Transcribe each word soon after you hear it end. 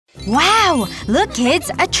Wow! Look,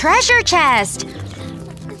 kids! A treasure chest!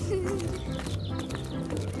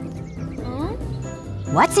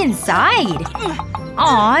 What's inside?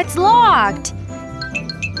 Aw, it's locked.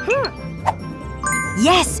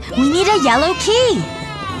 Yes! We need a yellow key!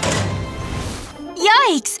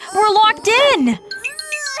 Yikes! We're locked in!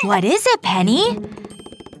 What is it, Penny?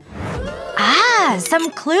 Ah!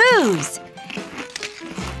 Some clues!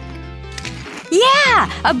 Yeah!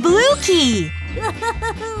 A blue key!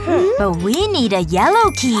 But we need a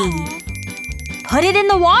yellow key. Put it in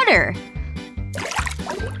the water.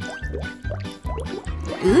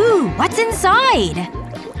 Ooh, what's inside?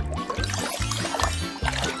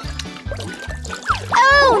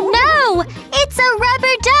 Oh no! It's a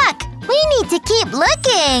rubber duck! We need to keep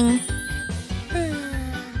looking!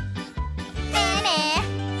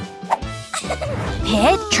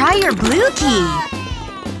 Pit, try your blue key.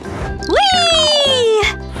 Whee!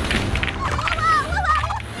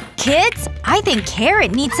 Kids, I think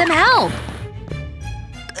Carrot needs some help.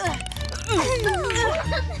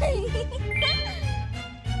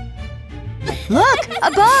 Look!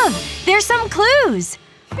 Above! There's some clues!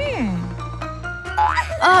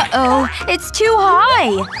 Uh-oh. It's too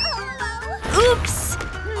high! Oops!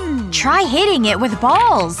 Try hitting it with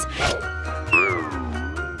balls.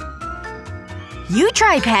 You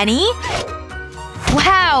try, Penny.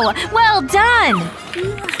 Wow! Well done!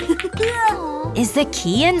 Is the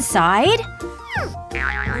key inside?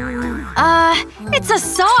 It's a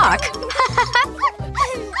sock!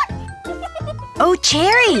 Oh,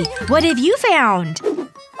 Cherry! What have you found?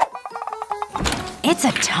 It's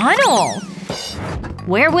a tunnel!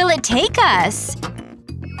 Where will it take us?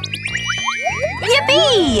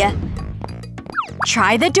 Yippee!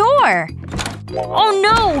 Try the door. Oh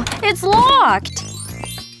no! It's locked!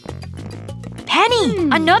 Penny!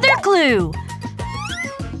 Another clue!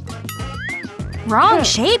 Wrong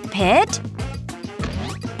shape, Pit.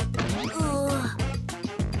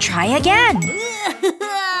 Try again.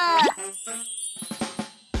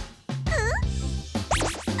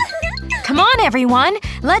 Come on, everyone!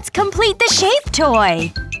 Let's complete the shape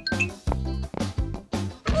toy!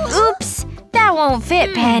 Oops! That won't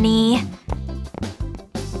fit, Penny.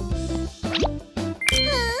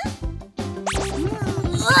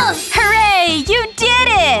 Hooray! You did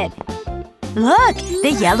it! Look!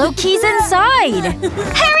 The yellow key's inside!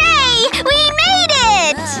 Hooray! We made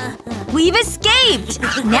it! We've escaped!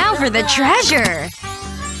 Now for the treasure!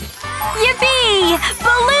 Yippee!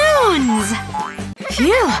 Balloons!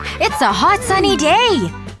 Phew! It's a hot sunny day!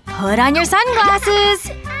 Put on your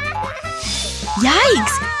sunglasses!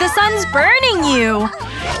 Yikes! The sun's burning you!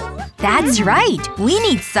 That's right! We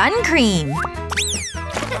need sun cream!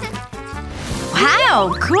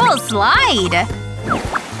 Wow! Cool slide!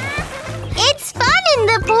 It's fun in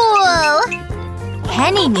the pool!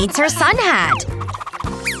 Penny needs her sun hat.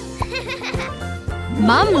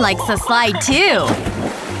 Mom likes the slide too.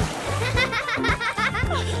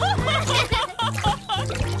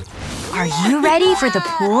 Are you ready for the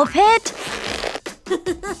pool, Pit?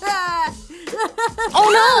 Oh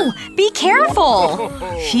no! Be careful!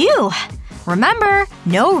 Phew! Remember,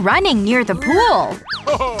 no running near the pool.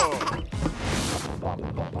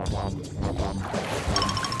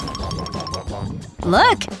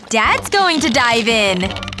 Look! Dad's going to dive in!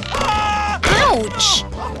 Ouch!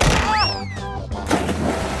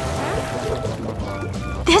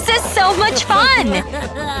 This is so much fun!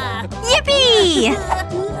 Yippee!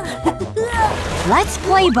 Let's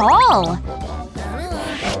play ball!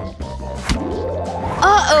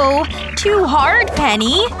 Uh-oh! Too hard,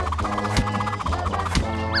 Penny!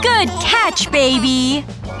 Good catch, baby!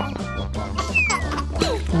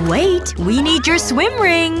 Wait, we need your swim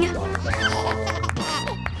ring!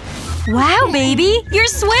 Wow, baby! You're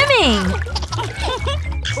swimming!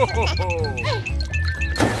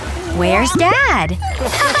 Where's Dad?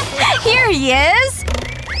 Here he is!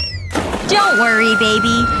 Don't worry,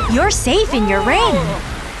 baby. You're safe in your ring.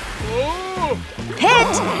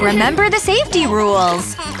 Pit, remember the safety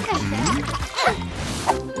rules.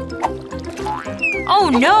 Oh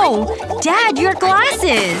no! Dad, your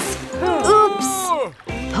glasses! Oops!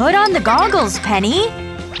 Put on the goggles, Penny.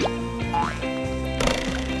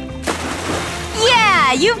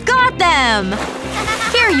 Yeah! You've got them!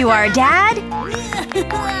 Here you are, Dad!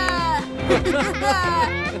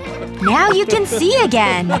 Now you can see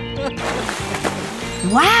again!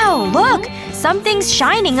 Wow! Look! Something's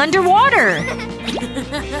shining underwater!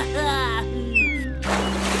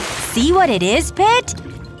 See what it is, Pit?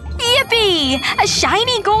 Yippee! A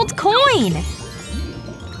shiny gold coin!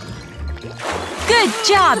 Good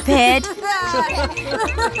job, Pit!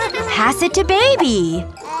 Pass it to Baby!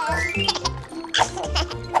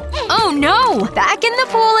 Oh no! Back in the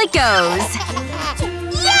pool it goes!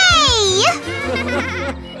 Yay!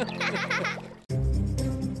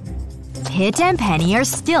 Pit and Penny are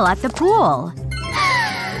still at the pool.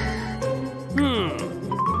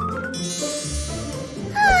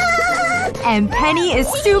 And Penny is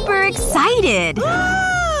super excited!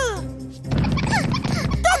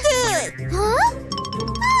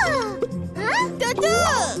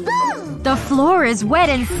 The floor is wet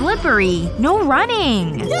and slippery. No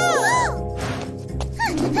running.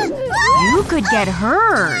 You could get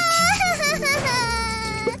hurt.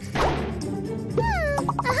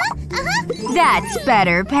 That's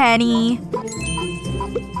better, Penny.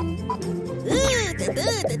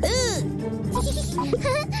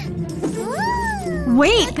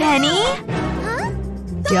 Wait, Penny!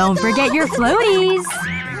 Don't forget your floaties!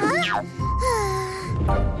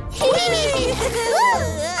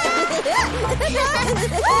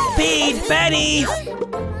 Speed, Penny!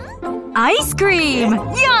 Ice cream!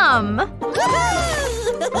 Yum!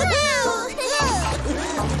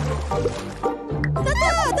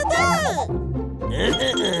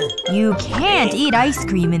 You can't eat ice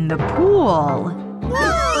cream in the pool.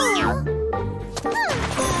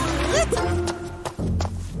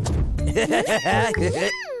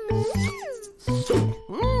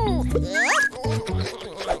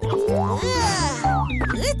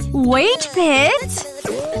 Wait, Pit!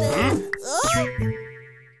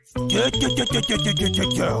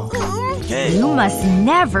 You must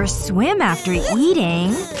never swim after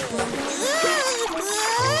eating.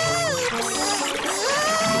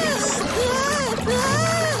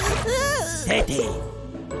 Teddy.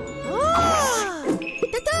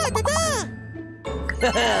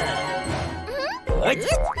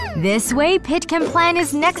 This way, Pit can plan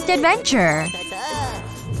his next adventure.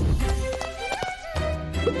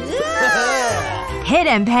 Pit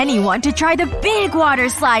and Penny want to try the big water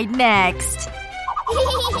slide next.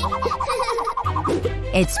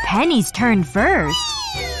 It's Penny's turn first.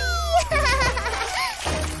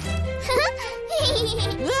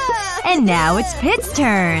 And now it's Pit's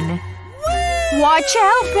turn. Watch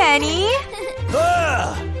out, Penny!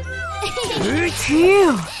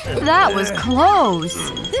 Phew! That was close.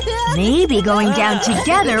 Maybe going down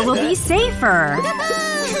together will be safer.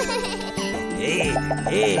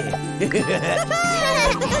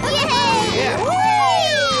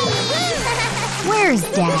 Where's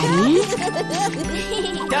Daddy?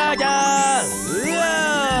 Dada!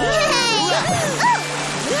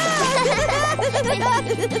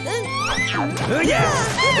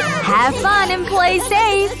 Have fun and play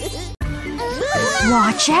safe.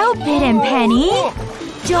 Watch out, Pit and Penny.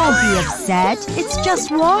 Don't be upset. It's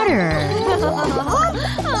just water.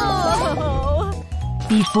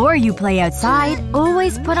 Before you play outside,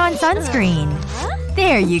 always put on sunscreen.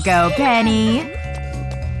 There you go, Penny.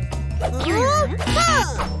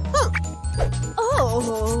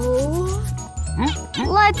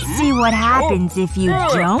 Let's see what happens if you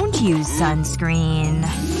don't use sunscreen.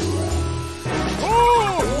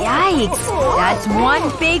 Yikes! That's one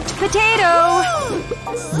baked potato!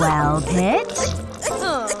 Well, Pit?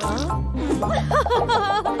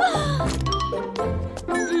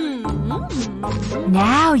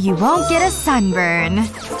 Now you won't get a sunburn.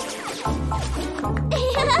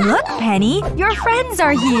 Look, Penny! Your friends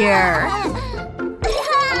are here!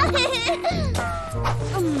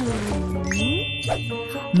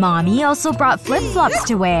 Mommy also brought flip-flops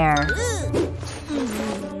to wear.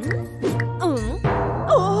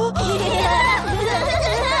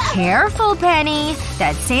 Careful, Penny!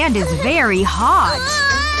 That sand is very hot.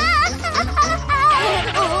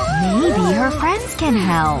 Maybe her friends can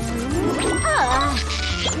help.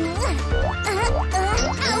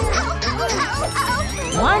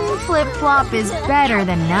 One flip-flop is better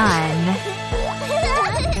than none.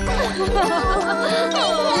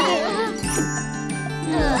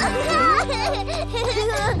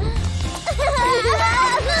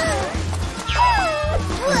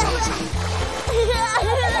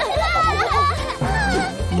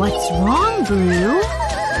 What's wrong, Blue?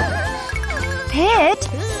 Pit?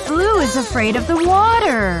 Blue is afraid of the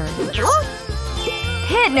water.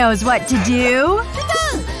 Pit knows what to do.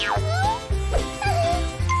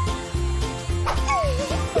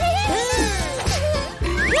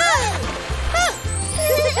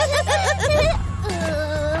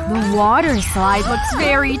 The water slide looks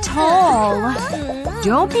very tall.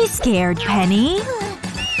 Don't be scared, Penny.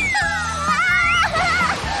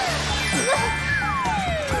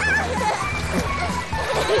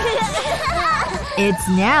 It's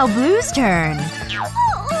now Blue's turn.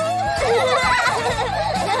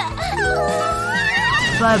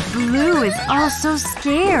 But Blue is also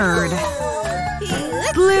scared.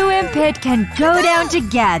 Blue and Pit can go down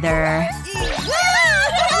together.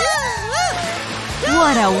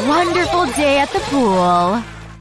 What a wonderful day at the pool.